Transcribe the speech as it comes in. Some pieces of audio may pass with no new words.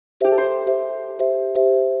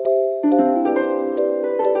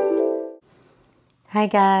Hi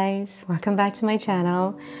guys, welcome back to my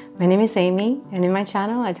channel. My name is Amy, and in my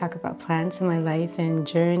channel I talk about plants in my life and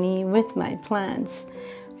journey with my plants.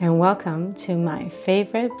 And welcome to my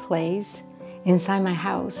favorite place inside my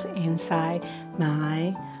house, inside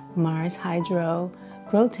my Mars Hydro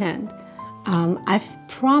grow tent. I've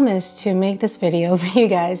promised to make this video for you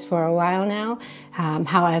guys for a while now,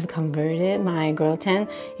 how I've converted my grow tent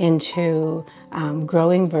into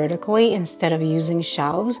growing vertically instead of using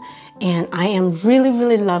shelves. And I am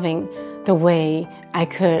really loving the way I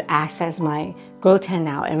could access my grow tent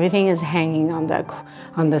now. Everything is hanging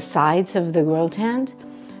on the sides of the grow tent.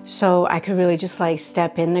 So I could really just like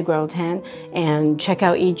step in the grow tent and check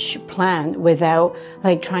out each plant without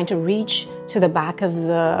like trying to reach to the back of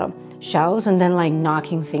the shelves and then like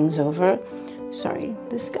knocking things over. Sorry,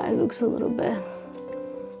 this guy looks a little bit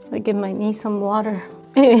like it might need some water.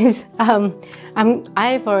 Anyways,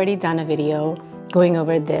 I've already done a video going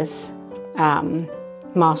over this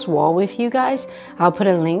moss wall with you guys. I'll put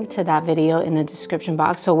a link to that video in the description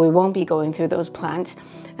box, so we won't be going through those plants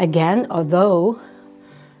again, although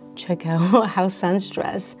check out how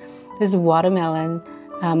sunstressed this watermelon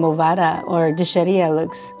movada or dicheria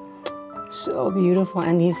looks. So beautiful,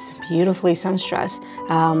 and these beautifully sunstressed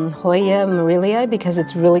Hoya Marilia, because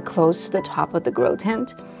it's really close to the top of the grow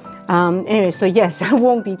tent. Anyway, so yes, I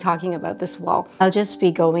won't be talking about this wall. I'll just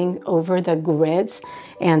be going over the grids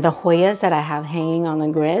and the Hoyas that I have hanging on the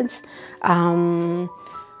grids. And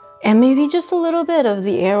maybe just a little bit of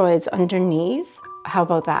the aeroids underneath. How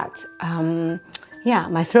about that? Yeah,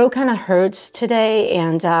 my throat kind of hurts today,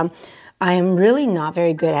 and I am really not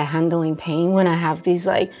very good at handling pain when I have these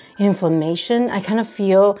like inflammation. I kind of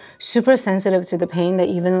feel super sensitive to the pain, that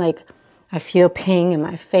even like I feel pain in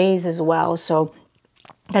my face as well. So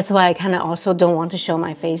that's why I kind of also don't want to show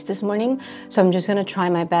my face this morning. So I'm just going to try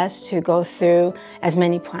my best to go through as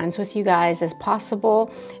many plants with you guys as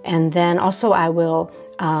possible. And then also I will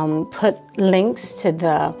put links to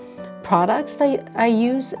the products that I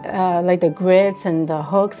use, like the grids and the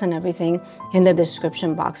hooks and everything, in the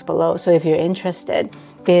description box below. So if you're interested,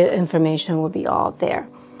 the information will be all there.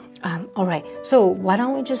 All right, so why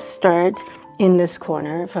don't we just start in this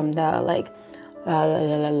corner from the like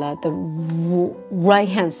the right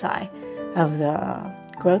hand side of the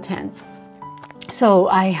grow tent. So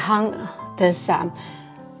I hung this I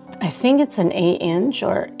think it's an 8-inch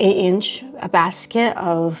or 8-inch basket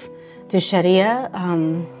of dicheria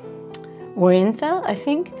Orintha, I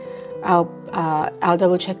think. I'll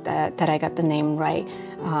double check that I got the name right.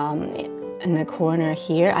 In the corner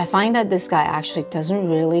here, I find that this guy actually doesn't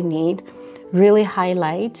really need really high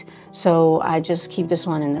light, so I just keep this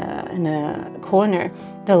one in the corner.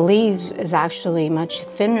 The leaves is actually much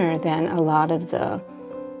thinner than a lot of the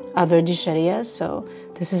other dicherias, so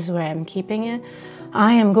this is where I'm keeping it.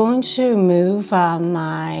 I am going to move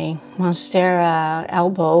my Monstera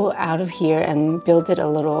elbow out of here and build it a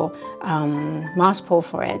little moss pole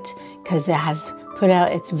for it, because it has put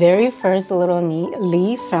out its very first little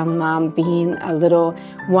leaf from being a little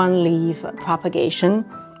one leaf propagation.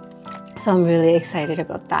 So I'm really excited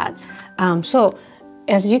about that. So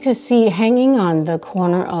as you can see, hanging on the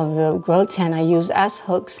corner of the grow tent, I use S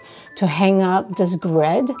hooks to hang up this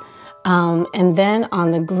grid. And then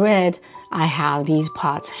on the grid, I have these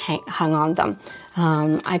pots hung on them.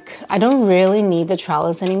 I don't really need the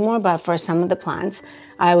trellis anymore, but for some of the plants,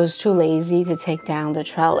 I was too lazy to take down the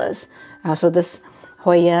trellis. So this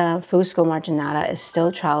Hoya Fusco marginata is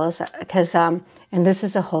still trellis, because, and this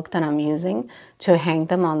is a hook that I'm using to hang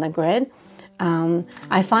them on the grid.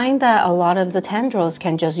 I find that a lot of the tendrils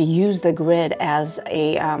can just use the grid as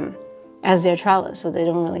their trellis, so they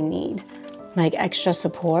don't really need like extra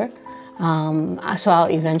support. So I'll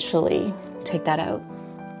eventually take that out.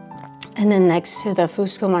 And then next to the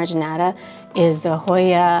Fusco marginata is the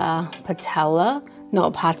Hoya patella. No,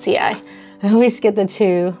 Patsii. I always get the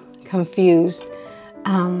two confused.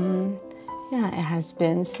 Yeah, it has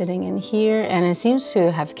been sitting in here, and it seems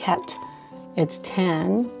to have kept its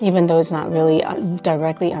tan, even though it's not really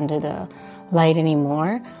directly under the light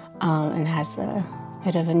anymore. And has a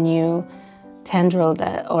bit of a new tendril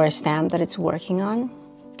or stem that it's working on.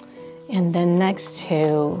 And then next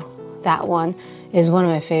to that one is one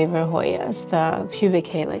of my favorite Hoyas, the pubic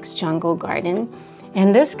calyx jungle garden.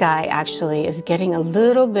 And this guy actually is getting a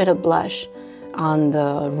little bit of blush on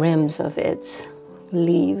the rims of its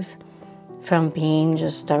leaves from being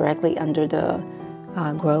just directly under the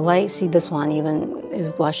grow light. See, this one even is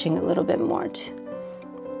blushing a little bit more too.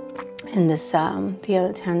 And this, the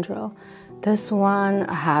other tendril. This one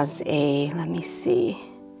has a, let me see,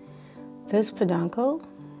 this peduncle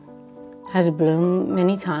has bloomed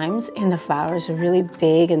many times, and the flowers are really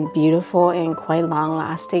big and beautiful and quite long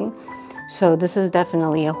lasting. So this is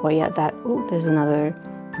definitely a Hoya that, oh, there's another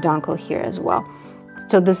peduncle here as well.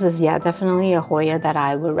 So this is, yeah, definitely a Hoya that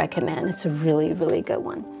I would recommend. It's a really, really good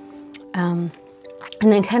one. And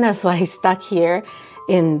then kind of like stuck here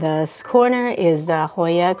in this corner is the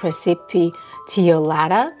Hoya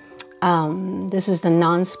crucipitiolata. This is the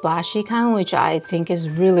non-splashy kind, which I think is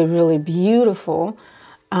really, really beautiful.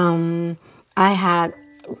 I had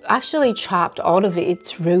actually chopped all of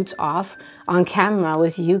its roots off on camera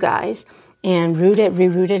with you guys and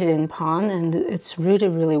rerooted it in pond, and it's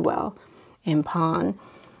rooted really well in pond.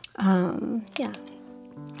 Yeah.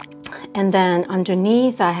 And then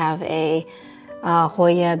underneath I have a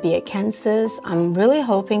Hoya biacensis. I'm really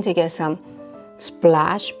hoping to get some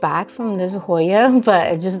splash back from this Hoya,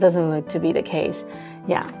 but it just doesn't look to be the case.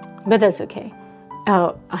 Yeah, but that's okay.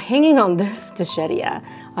 Hanging on this Dichetia,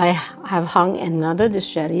 I have hung another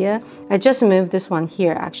Dichetia. I just moved this one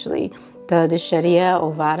here actually, the Dichetia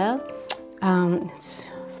ovata. It's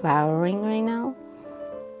flowering right now.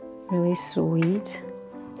 Really sweet.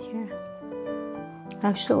 Here.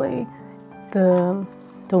 Actually, the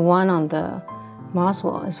one on the moss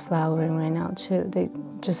wall is flowering right now too. They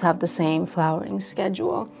just have the same flowering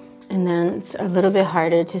schedule. And then it's a little bit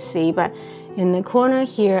harder to see, but in the corner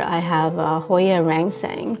here I have a Hoya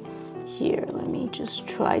rangsang. Here, let me just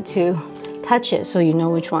try to touch it so you know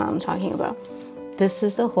which one I'm talking about. This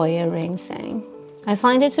is the Hoya rangsang. I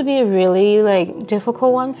find it to be a really like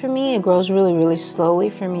difficult one for me. It grows really, really slowly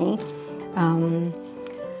for me. And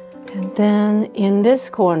then in this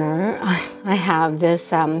corner, I have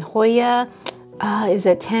this Hoya, is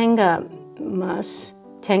it Tangamus?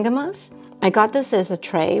 Tangamus? I got this as a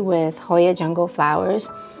tray with Hoya jungle flowers,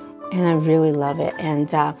 and I really love it. And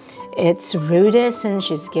it's rooted since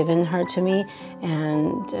she's given her to me,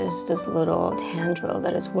 and there's this little tendril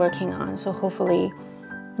that it's working on. So hopefully,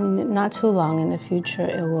 not too long in the future,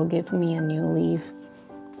 it will give me a new leaf.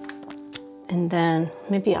 And then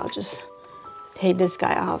maybe I'll just take this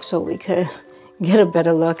guy off so we could get a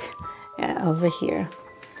better look over here.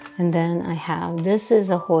 And then I have, this is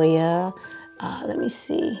a Hoya, let me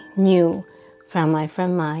see, new from my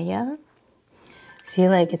friend Maya. See,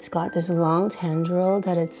 like it's got this long tendril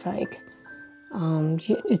that it's like,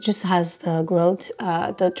 it just has the growth,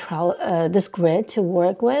 this grid to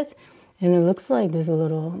work with. And it looks like there's a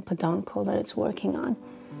little peduncle that it's working on.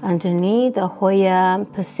 Underneath the Hoya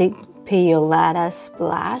peciolata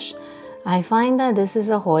splash, I find that this is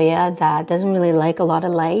a Hoya that doesn't really like a lot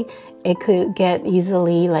of light. It could get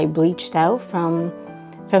easily like bleached out from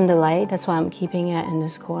the light. That's why I'm keeping it in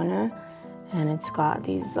this corner. And it's got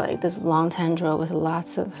these like this long tendril with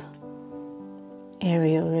lots of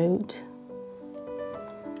aerial root.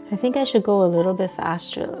 I think I should go a little bit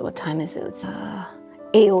faster. What time is it? It's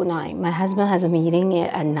 8:09. My husband has a meeting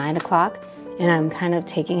at 9 o'clock, and I'm kind of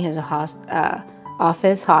taking his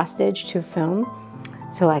office hostage to film.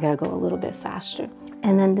 So I gotta go a little bit faster.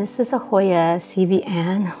 And then this is a Hoya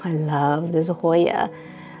CVN. I love this Hoya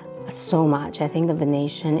so much. I think the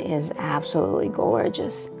venation is absolutely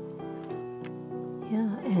gorgeous. Yeah,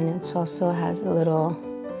 and it also has a little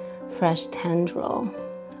fresh tendril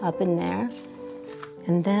up in there.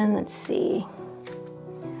 And then let's see.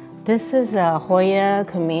 This is a Hoya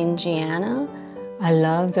Comingiana. I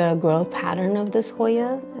love the growth pattern of this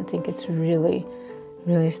Hoya. I think it's really,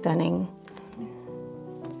 really stunning.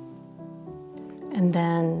 And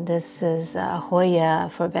then this is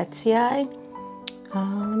Hoya Forbetzii.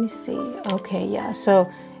 Let me see. Okay, yeah. So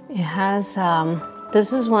it has,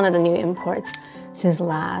 this is one of the new imports since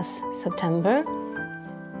last September.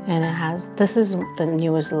 And it has, this is the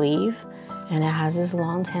newest leaf. And it has this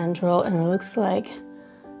long tendril, and it looks like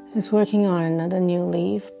it's working on another new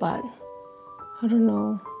leaf, but I don't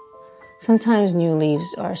know. Sometimes new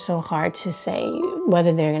leaves are so hard to say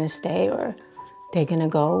whether they're gonna stay or they're gonna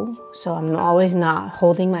go. So I'm always not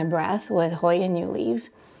holding my breath with Hoya new leaves.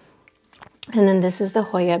 And then this is the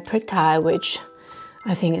Hoya pricktie, which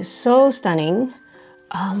I think is so stunning.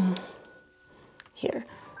 Here,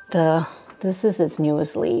 this is its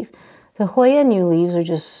newest leaf. The Hoya new leaves are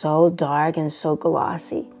just so dark and so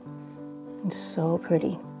glossy. It's so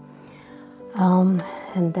pretty. And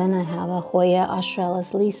then I have a Hoya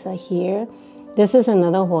Australis Lisa here. This is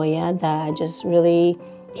another Hoya that I just really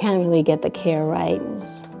can't really get the care right.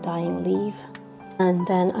 It's dying leaf. And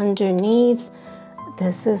then underneath,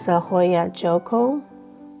 this is a Hoya Joko.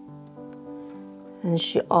 And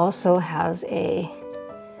she also has a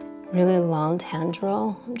really long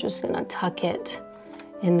tendril. I'm just gonna tuck it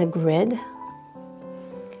in the grid.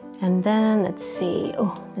 And then let's see,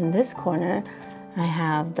 oh, in this corner, I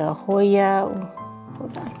have the Hoya,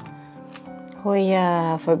 hold on,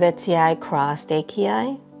 Hoya Forbetzii cross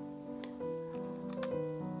Dakii.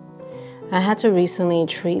 I had to recently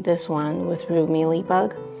treat this one with root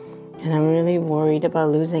mealybug, and I'm really worried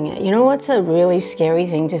about losing it. You know what's a really scary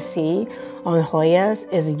thing to see on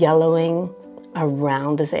Hoyas is yellowing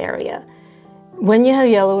around this area. When you have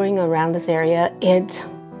yellowing around this area, it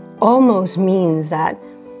almost means that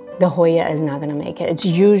the Hoya is not gonna make it. It's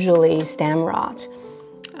usually stem rot,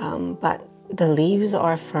 but the leaves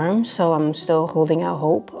are firm, so I'm still holding out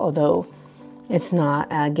hope, although it's not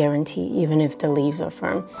a guarantee, even if the leaves are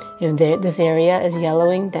firm. If this area is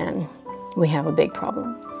yellowing, then we have a big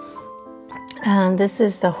problem. And this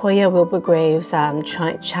is the Hoya Wilburgrave's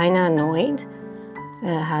China Annoyed.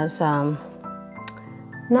 It has not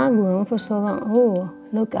grown for so long. Oh,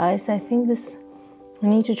 look guys, I think this, I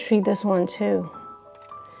need to treat this one too.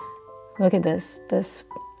 Look at this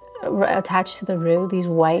attached to the root, these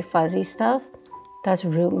white fuzzy stuff, that's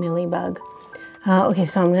root mealybug. Okay,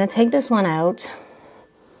 so I'm gonna take this one out,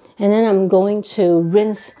 and then I'm going to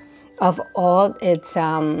rinse off all its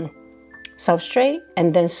substrate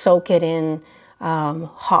and then soak it in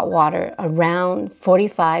hot water around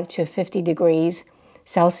 45 to 50 degrees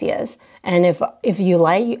Celsius. And if you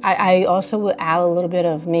like, I also will add a little bit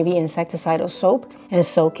of maybe insecticidal soap and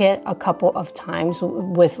soak it a couple of times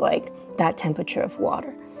with like that temperature of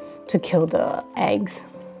water to kill the eggs.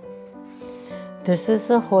 This is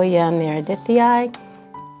the Hoya Meredithii.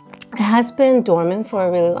 It has been dormant for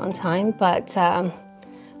a really long time, but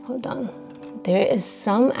hold on. There is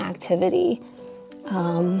some activity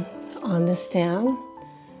on the stem.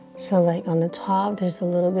 So like on the top, there's a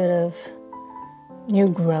little bit of new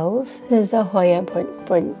growth. This is a Hoya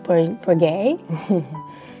Borgay.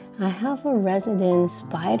 I have a resident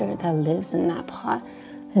spider that lives in that pot.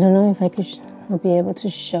 I don't know if I will be able to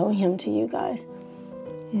show him to you guys.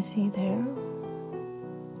 Is he there?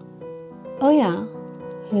 Oh yeah,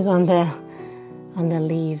 he's on the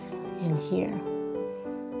leaf in here.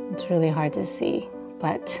 It's really hard to see,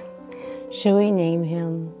 but should we name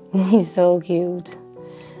him? He's so cute.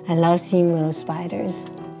 I love seeing little spiders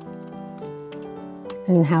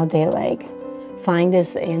and how they like find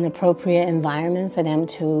this an appropriate environment for them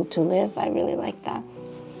to live. I really like that.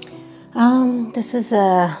 This is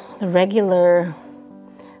the regular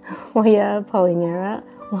Hoya Polynera.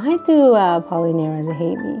 Why do Polyneras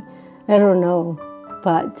hate me? I don't know,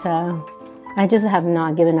 but I just have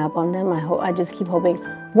not given up on them. I just keep hoping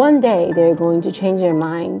one day they're going to change their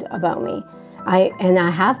mind about me. I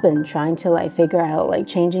have been trying to like figure out like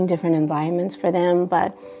changing different environments for them,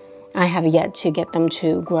 but I have yet to get them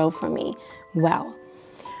to grow for me well.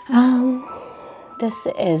 This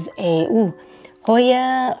is a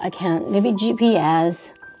Hoya, maybe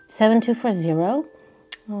GPS 7240.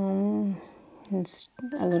 It's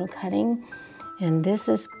a little cutting. And this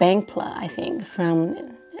is Bankpla, I think,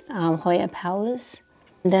 from Hoya Palace.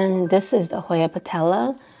 And then this is the Hoya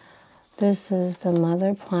Patella. This is the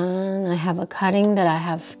mother plant. I have a cutting that I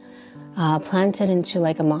have planted into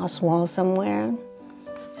like a moss wall somewhere.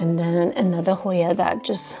 And then another Hoya that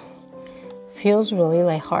just feels really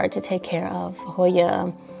like hard to take care of.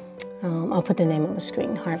 Hoya, I'll put the name on the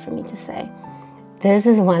screen, hard for me to say. This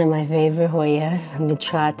is one of my favorite Hoyas,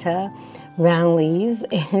 Mitrata. Round leaf.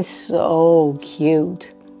 It's so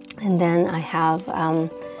cute. And then I have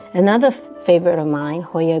another favorite of mine,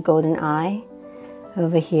 Hoya Golden Eye,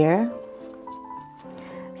 over here.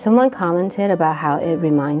 Someone commented about how it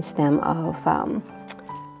reminds them of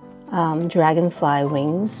dragonfly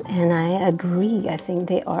wings, and I agree. I think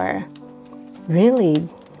they are really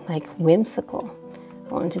like whimsical.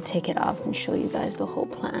 I wanted to take it off and show you guys the whole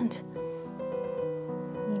plant.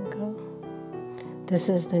 This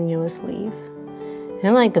is the newest leaf.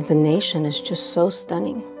 And like the venation is just so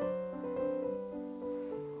stunning.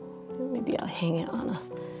 Maybe I'll hang it on a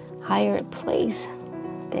higher place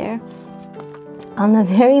there. On the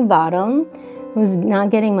very bottom, who's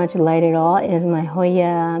not getting much light at all, is my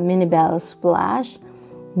Hoya Minibel Splash.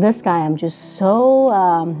 This guy, I'm just so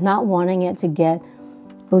not wanting it to get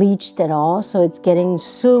bleached at all, so it's getting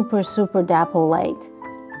super, super dapple light.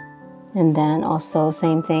 And then also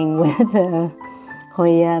same thing with the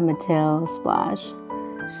Hoya Mattel Splash,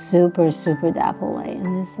 super, super dapple light.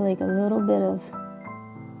 And there's like a little bit of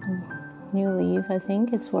new leaf I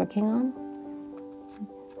think it's working on.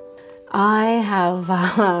 I have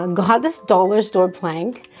got this dollar store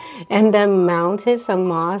plank and then mounted some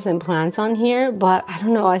moss and plants on here, but I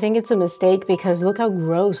don't know, I think it's a mistake because look how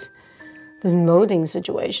gross this molding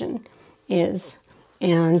situation is.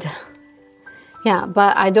 And yeah,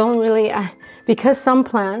 but I don't really, because some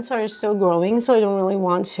plants are still growing, so I don't really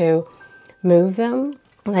want to move them.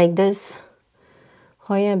 Like this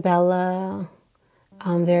Hoya Bella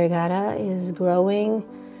variegata is growing,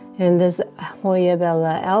 and this Hoya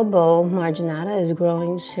Bella elbow marginata is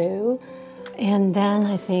growing too. And then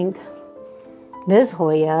I think this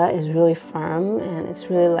Hoya is really firm, and it's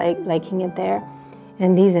really liking it there.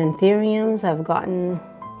 And these anthuriums have gotten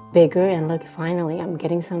bigger, and look, finally I'm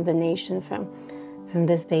getting some venation from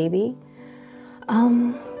this baby.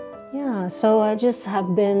 Yeah, so I just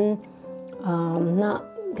have been not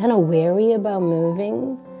kind of wary about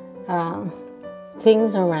moving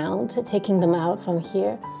things around, taking them out from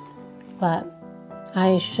here, but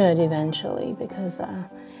I should eventually, because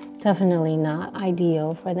definitely not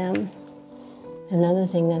ideal for them. Another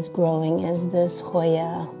thing that's growing is this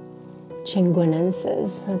Hoya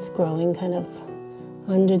chinguanensis. That's growing kind of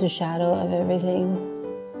under the shadow of everything.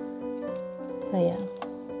 But yeah,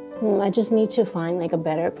 I just need to find like a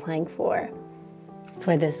better plank for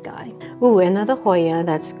this guy. Ooh, another Hoya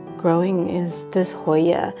that's growing is this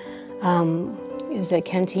Hoya. Is it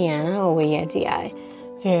Kentiana or Yeti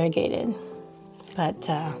variegated? But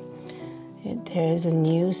there is a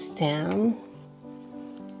new stem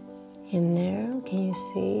in there. Can you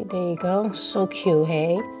see? There you go. So cute,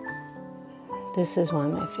 hey? This is one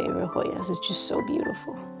of my favorite Hoyas. It's just so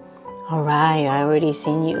beautiful. All right, I already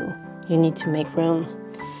seen you. You need to make room.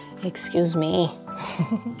 Excuse me.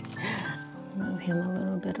 Move him a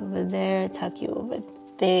little bit over there, tuck you over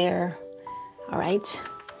there. All right.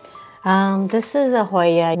 This is a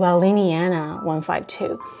Hoya Welliniana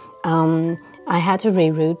 152. I had to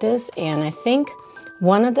reroot this, and I think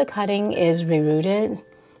one of the cutting is rerooted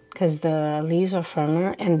because the leaves are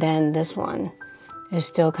firmer, and then this one is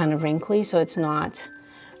still kind of wrinkly, so it's not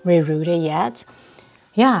rerooted yet.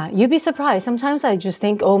 Yeah, you'd be surprised. Sometimes I just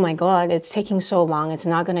think, oh my God, it's taking so long, it's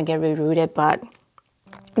not gonna get rerooted, but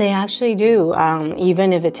they actually do.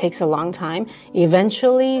 Even if it takes a long time,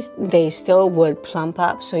 eventually they still would plump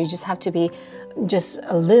up. So you just have to be just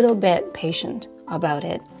a little bit patient about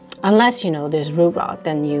it. Unless, you know, there's root rot,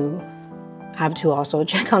 then you have to also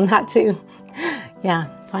check on that too. Yeah,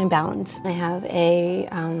 fine balance. I have a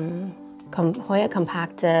Hoya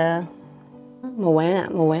compacta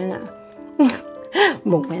Moena.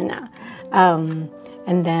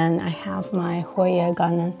 And then I have my Hoya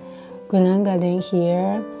Gunangaling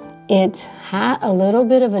here. It had a little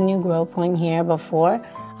bit of a new growth point here before.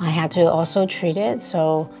 I had to also treat it,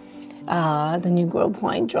 so the new growth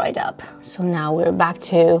point dried up. So now we're back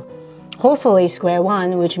to hopefully square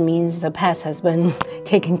one, which means the pest has been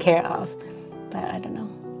taken care of. But I don't know.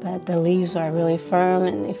 But the leaves are really firm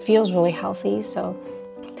and it feels really healthy, so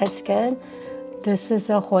that's good. This is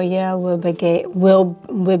a Hoya Wilbergated.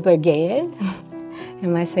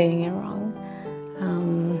 Am I saying it wrong?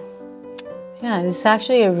 Yeah, it's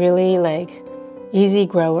actually a really easy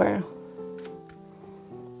grower.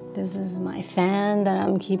 This is my fan that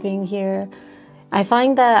I'm keeping here. I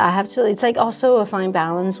find that I have to, it's also a fine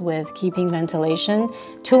balance with keeping ventilation.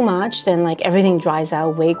 Too much, then everything dries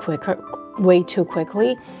out way too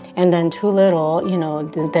quickly. And then too little, you know,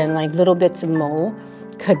 then little bits of mold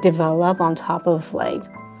could develop on top of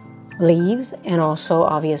leaves. And also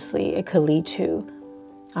obviously it could lead to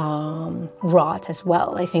rot as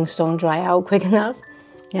well. Things don't dry out quick enough.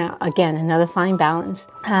 Yeah, again, another fine balance.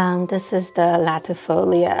 This is the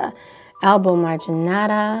Latifolia elbow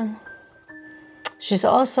marginata. She's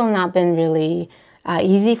also not been really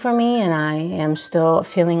easy for me, and I am still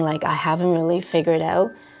feeling like I haven't really figured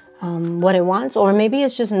out what it wants, or maybe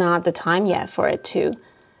it's just not the time yet for it to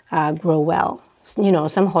grow well. You know,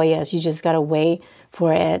 some Hoyas, you just gotta wait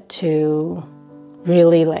for it to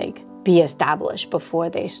really be established before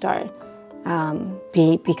they start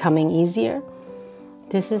becoming easier.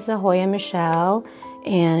 This is a Hoya Michelle,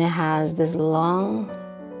 and it has this long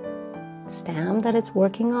stem that it's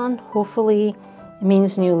working on. Hopefully it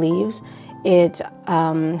means new leaves. It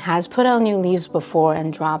has put out new leaves before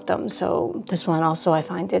and dropped them, so this one also I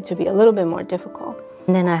find it to be a little bit more difficult.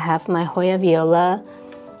 And then I have my Hoya Viola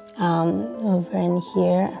over in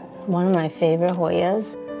here, one of my favorite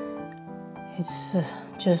Hoyas. It's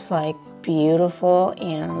just beautiful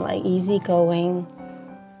and easygoing,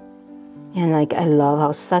 and I love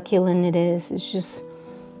how succulent it is. It's just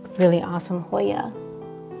really awesome Hoya.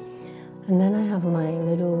 And then I have my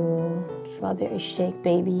little strawberry shake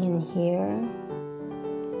baby in here,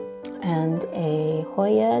 and a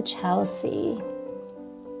Hoya Chelsea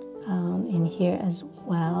in here as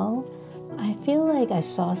well. I feel like I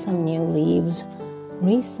saw some new leaves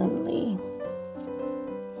recently.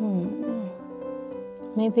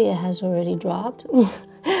 Maybe it has already dropped.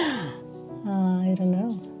 I don't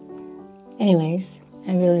know. Anyways,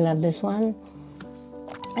 I really love this one.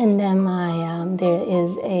 And then there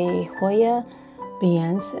is a Hoya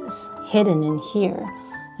Biensis hidden in here.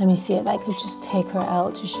 Let me see if I could just take her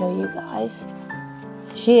out to show you guys.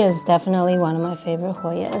 She is definitely one of my favorite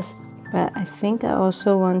Hoyas. But I think I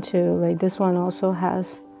also want to, like, this one also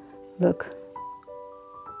has, look,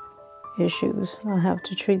 issues. I'll have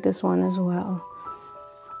to treat this one as well.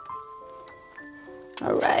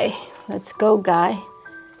 All right, let's go, guy.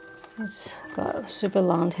 Let's go. A super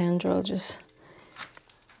long tendril, just...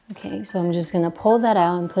 Okay, so I'm just gonna pull that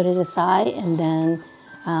out and put it aside, and then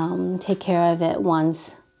take care of it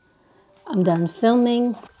once I'm done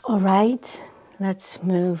filming. All right, let's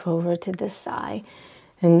move over to this side.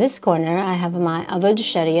 In this corner, I have my other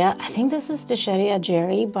Duchetia. I think this is Duchetia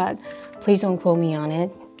Jerry, but please don't quote me on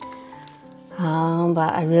it.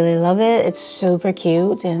 But I really love it. It's super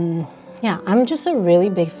cute, and yeah, I'm just a really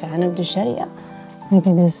big fan of Duchetia. Look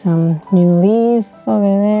at this new leaf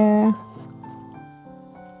over there.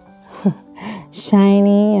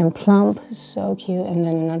 Shiny and plump, so cute. And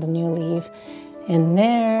then another new leaf in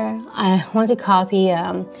there. I want to copy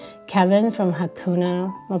Kevin from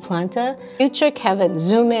Hakuna Maplanta. Future Kevin,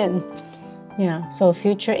 zoom in. Yeah, so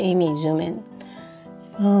future Amy, zoom in.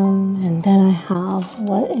 And then I have,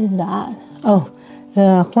 what is that? Oh,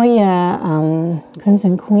 the Hoya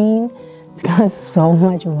Crimson Queen. It's got so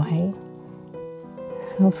much white.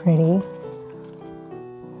 So pretty.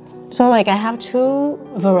 So like I have two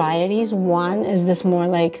varieties. One is this more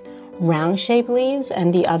like round shaped leaves,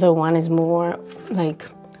 and the other one is more like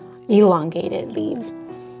elongated leaves.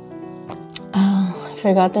 I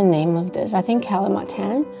forgot the name of this. I think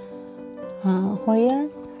Kalamatan Hoya.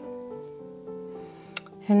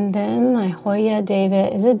 And then my Hoya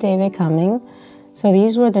David, is it David Cumming? So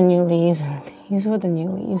these were the new leaves, and these were the new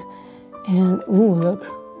leaves. And ooh, look.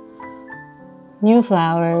 New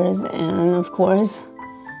flowers, and of course,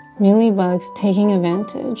 mealybugs taking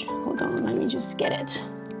advantage. Hold on, let me just get it.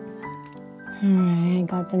 All right, I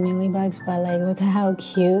got the mealybugs, but like, look at how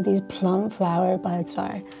cute these plum flower buds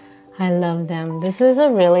are. I love them. This is a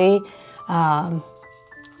really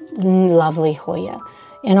lovely Hoya.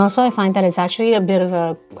 And also I find that it's actually a bit of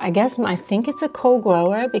a, I think it's a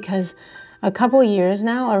co-grower, because a couple years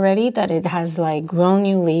now already that it has like grown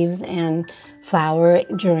new leaves and flower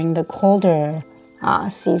during the colder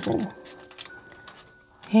season.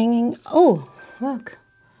 Hanging, oh, look,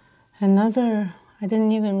 another, I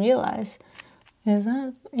didn't even realize. Is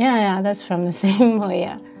that, yeah, that's from the same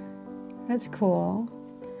Hoya. That's cool.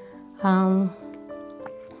 And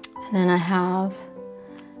then I have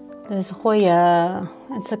this Hoya,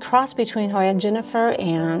 it's a cross between Hoya Jennifer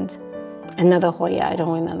and another Hoya, I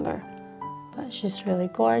don't remember. But she's really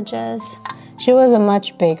gorgeous. She was a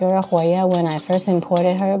much bigger Hoya when I first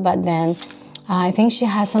imported her, but then I think she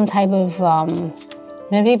has some type of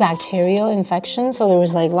maybe bacterial infection, so there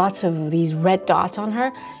was like lots of these red dots on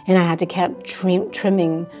her, and I had to keep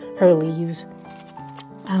trimming her leaves.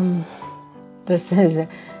 This is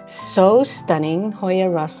so stunning, Hoya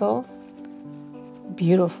Russell,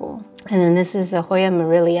 beautiful. And then this is a Hoya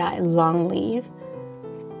Marillae long leaf,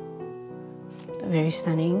 very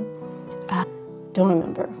stunning. Don't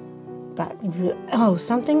remember, but oh,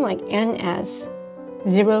 something like NS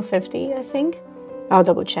 050, I think. I'll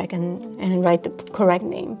double check and write the correct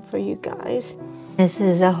name for you guys. This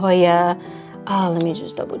is a Hoya, let me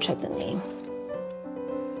just double check the name.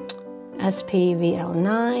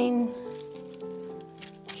 SPVL9.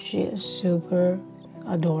 She is super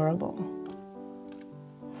adorable.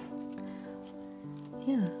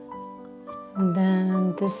 Yeah. And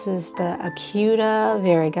then this is the Acuta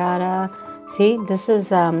variegata. See, this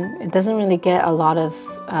is, it doesn't really get a lot of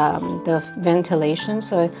the ventilation,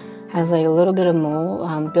 so it has like a little bit of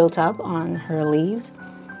mold built up on her leaves.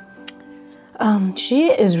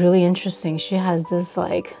 She is really interesting. She has this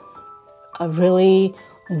like a really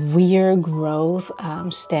weird growth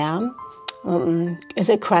stem. Is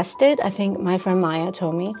it crested? I think my friend Maya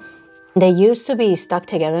told me. They used to be stuck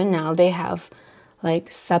together. Now they have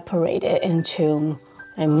like separated into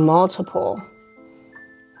like multiple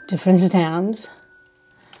different stems.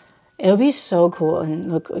 It'll be so cool.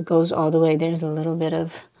 And look, it goes all the way. There's a little bit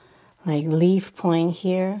of like leaf point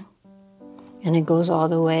here, and it goes all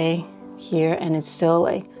the way here, and it's still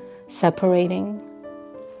like separating.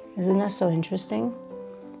 Isn't that so interesting?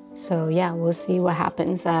 So yeah, we'll see what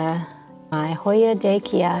happens. My Hoya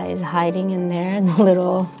Deikia is hiding in there, the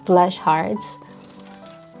little blush hearts.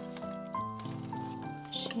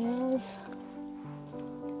 She is.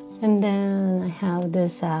 And then I have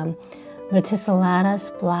this Verticillata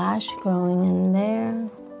splash growing in there.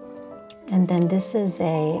 And then this is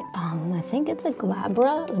I think it's a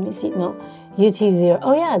glabra. Let me see, no, UT0.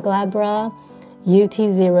 Oh yeah, glabra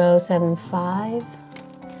UT075.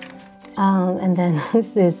 And then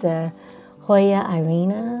this is a Hoya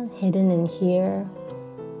Irina hidden in here.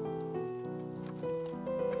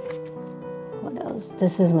 What else?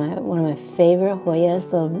 This is one of my favorite Hoyas,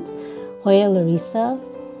 the Hoya Larissa.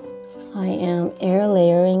 I am air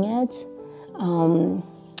layering it, and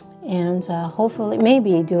hopefully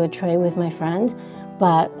maybe do a tray with my friend,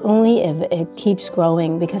 but only if it keeps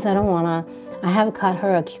growing, because I don't want to. I have cut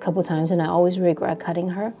her a couple times and I always regret cutting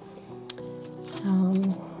her.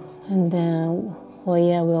 And then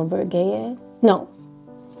Hoya Wilbergaye. No,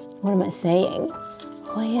 what am I saying?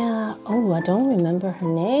 Hoya, oh, I don't remember her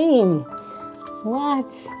name.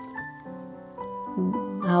 What?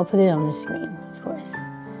 I'll put it on the screen, of course.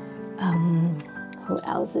 Who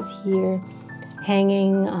else is here?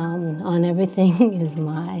 Hanging on everything is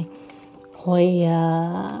my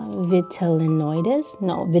Hoya Vitellinoides.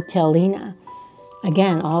 No, Vitellina.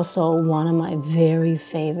 Again, also one of my very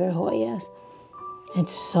favorite Hoyas.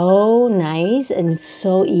 It's so nice and it's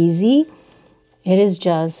so easy. It is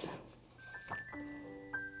just,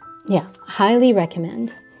 yeah, highly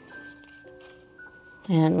recommend.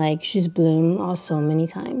 And like, she's bloomed also many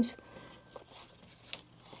times.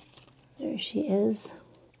 There she is.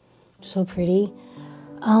 So pretty.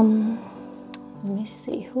 Let me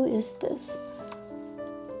see, who is this?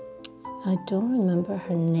 I don't remember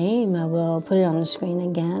her name. I will put it on the screen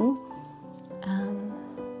again.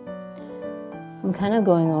 I'm kind of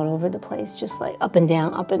going all over the place, just like up and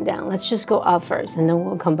down, up and down. Let's just go up first and then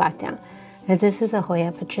we'll come back down. And this is a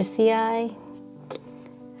Hoya Patricii.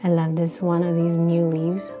 I love this one of these new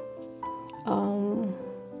leaves.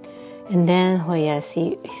 And then Hoya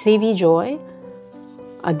CV Joy.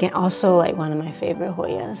 Again, also like one of my favorite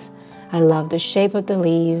Hoyas. I love the shape of the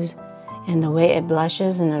leaves and the way it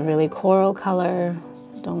blushes in a really coral color.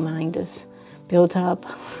 Don't mind this built up.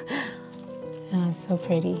 It's so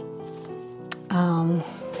pretty. And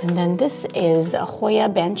then this is the Hoya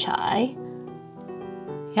Banchai.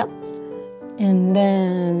 Yep. And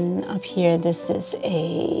then up here, this is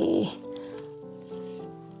a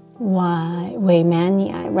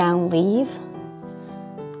Waymanii round leaf.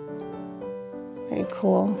 Very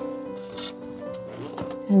cool.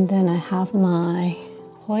 And then I have my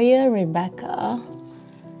Hoya Rebecca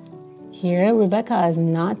here. Rebecca is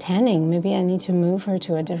not tanning. Maybe I need to move her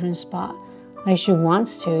to a different spot. Like she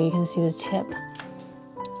wants to. You can see the tip.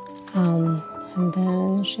 And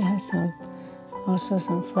then she has also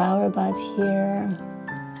some flower buds here.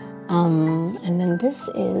 And then this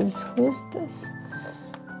is, who is this?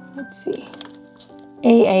 Let's see.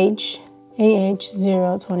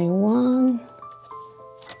 AH021.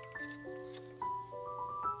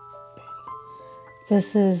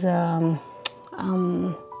 This is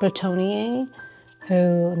Bretonnier,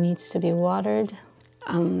 who needs to be watered.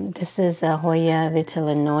 This is a Hoya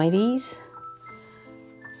Vitellinoides.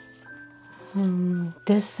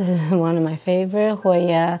 This is one of my favorite,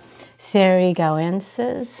 Hoya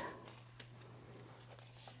Serigauensis.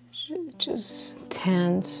 Just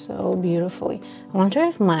tanned so beautifully. I wonder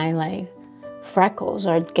if my freckles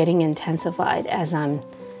are getting intensified as I'm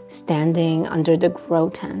standing under the grow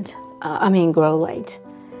tent. Grow light.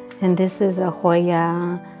 And this is a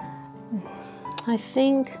Hoya, I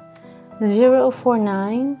think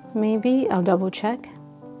 049, maybe. I'll double check.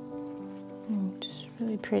 Just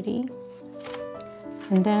really pretty.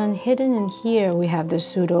 And then hidden in here, we have the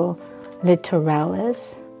Pseudo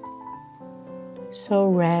Littoralis. So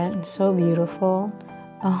red and so beautiful.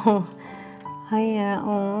 Oh, Hiya.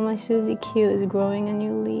 Oh, my Susie Q is growing a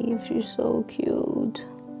new leaf. She's so cute.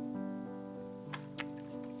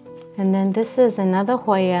 And then this is another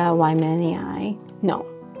Hoya Waymanii. No,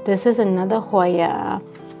 this is another Hoya,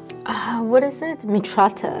 what is it?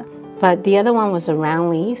 Mitrata. But the other one was a round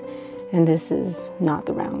leaf, and this is not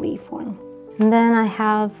the round leaf one. And then I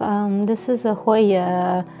have, this is a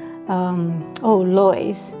Hoya,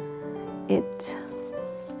 Lois. It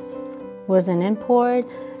was an import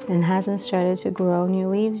and hasn't started to grow new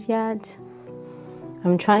leaves yet.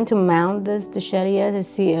 I'm trying to mount this Deshetia to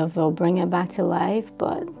see if it'll bring it back to life,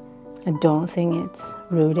 but I don't think it's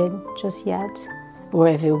rooted just yet, or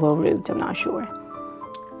if it will root, I'm not sure.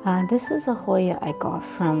 This is a Hoya I got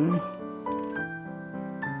from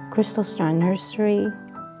Crystal Star Nursery.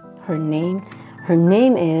 Her name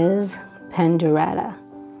is Pendurata.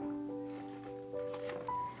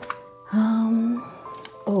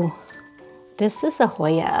 This is a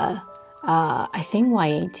Hoya, I think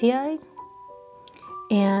Waitii,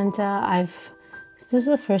 and this is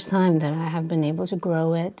the first time that I have been able to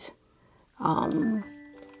grow it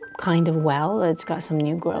kind of well. It's got some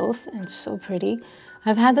new growth and it's so pretty.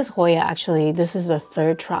 I've had this Hoya, actually, this is the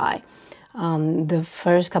third try. The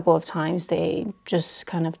first couple of times they just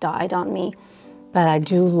kind of died on me, but I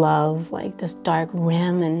do love like this dark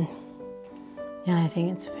rim, and yeah, I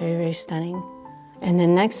think it's very, very stunning. And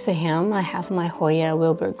then next to him, I have my Hoya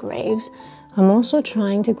Wilbur Graves. I'm also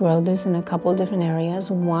trying to grow this in a couple different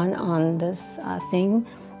areas. One on this thing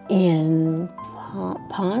in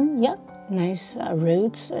pond, yep, nice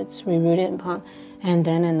roots. It's re-rooted in pond. And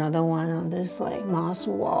then another one on this like moss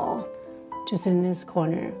wall, just in this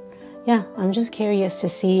corner. Yeah, I'm just curious to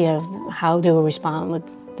see how they will respond with.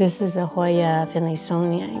 This is a Hoya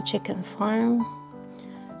Finlaysonii chicken farm.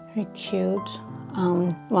 Very cute.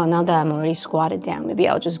 Well, now that I'm already squatted down, maybe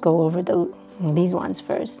I'll just go over these ones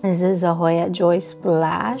first. This is a Hoya Joy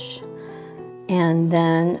Splash. And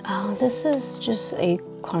then this is just a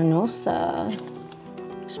Carnosa,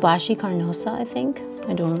 Splashy Carnosa, I think.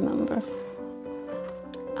 I don't remember.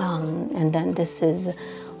 And then this is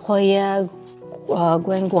Hoya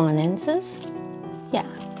Guanguanensis. Yeah,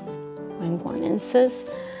 Guanguanensis.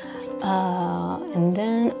 And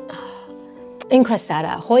then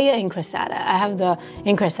Incrustata, Hoya Incrustata. I have the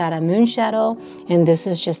Incrustata Moon Shadow, and this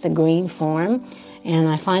is just a green form. And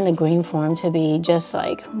I find the green form to be just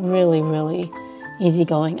like really, really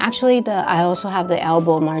easygoing. Actually, I also have the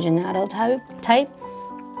elbow marginato type.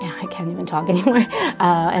 Yeah, I can't even talk anymore.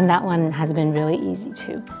 And that one has been really easy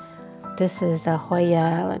too. This is the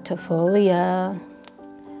Hoya latifolia.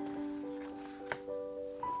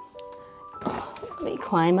 Oh, let me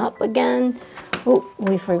climb up again. Oh,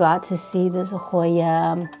 we forgot to see this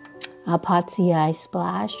Hoya Patsy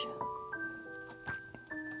Splash.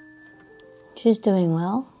 She's doing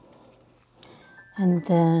well. And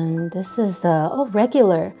then this is the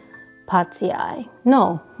regular Patsy.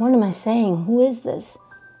 No, what am I saying? Who is this?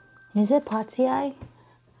 Is it Patsy?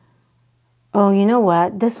 Oh, you know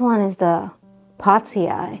what? This one is the Patsy.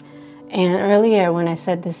 And earlier when I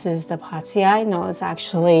said this is the Patsy, no, it's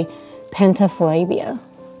actually Pentaphlabia.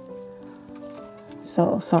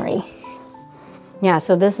 So sorry. Yeah,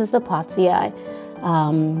 so this is the Patsy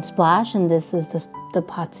Splash, and this is the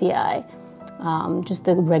Patsy just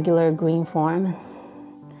a regular green form.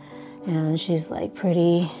 And she's like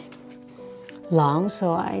pretty long,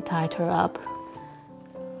 so I tied her up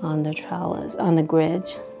on the trellis, on the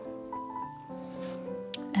grid.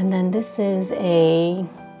 And then this is a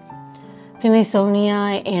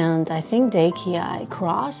Finlaysonii and I think Dakii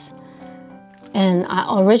cross. And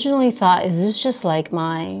I originally thought, is this just like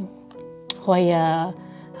my Hoya,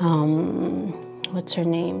 what's her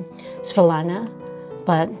name? Svelana.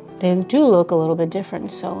 But they do look a little bit different,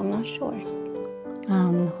 so I'm not sure.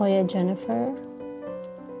 Hoya Jennifer.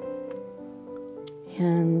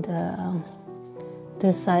 And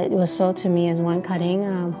this side was sold to me as one cutting,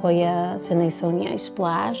 Hoya Finlaysonii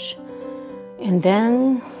Splash. And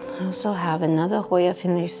then I also have another Hoya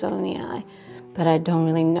Finlaysonii, but I don't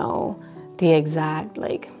really know the exact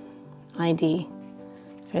like ID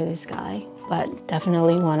for this guy, but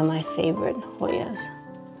definitely one of my favorite Hoyas.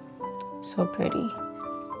 So pretty.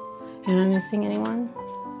 Am I missing anyone?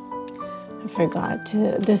 I forgot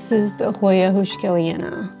to. This is the Hoya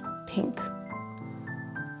Hushkeliana pink.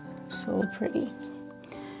 So pretty.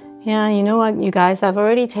 Yeah, you know what, you guys, I've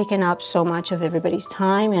already taken up so much of everybody's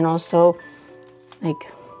time, and also like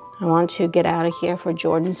I want to get out of here for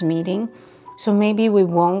Jordan's meeting. So maybe we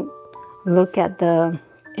won't look at the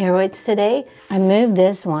aeroids today. I moved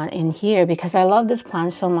this one in here because I love this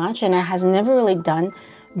plant so much, and it has never really done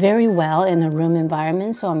very well in a room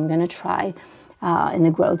environment. So I'm gonna try in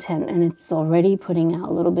the grow tent, and it's already putting out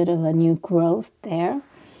a little bit of a new growth there.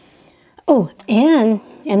 Oh, and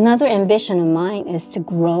another ambition of mine is to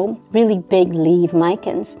grow really big leaf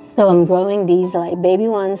micans. So I'm growing these like baby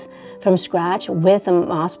ones from scratch with a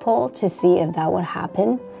moss pole to see if that would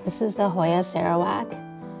happen. This is the Hoya Sarawak.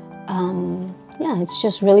 Yeah, it's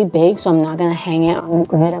just really big, so I'm not gonna hang it on the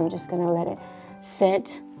grid. I'm just gonna let it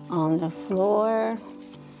sit on the floor.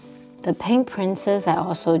 The pink princess, I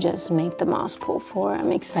also just made the moss pole for.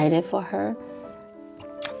 I'm excited for her.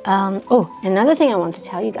 Oh, another thing I want to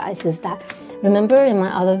tell you guys is that, remember in my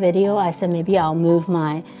other video, I said maybe I'll move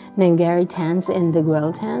my Nangari tents in the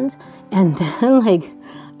grow tent, and then like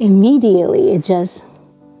immediately it just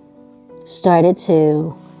started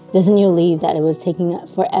to, this new leaf that it was taking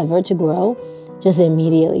forever to grow, just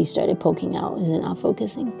immediately started poking out. Is it not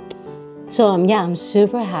focusing? So yeah, I'm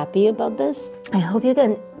super happy about this. I hope you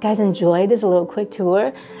guys enjoyed this little quick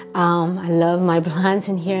tour. I love my plants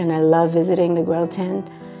in here, and I love visiting the grow tent.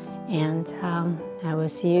 And I will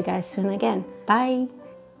see you guys soon again. Bye.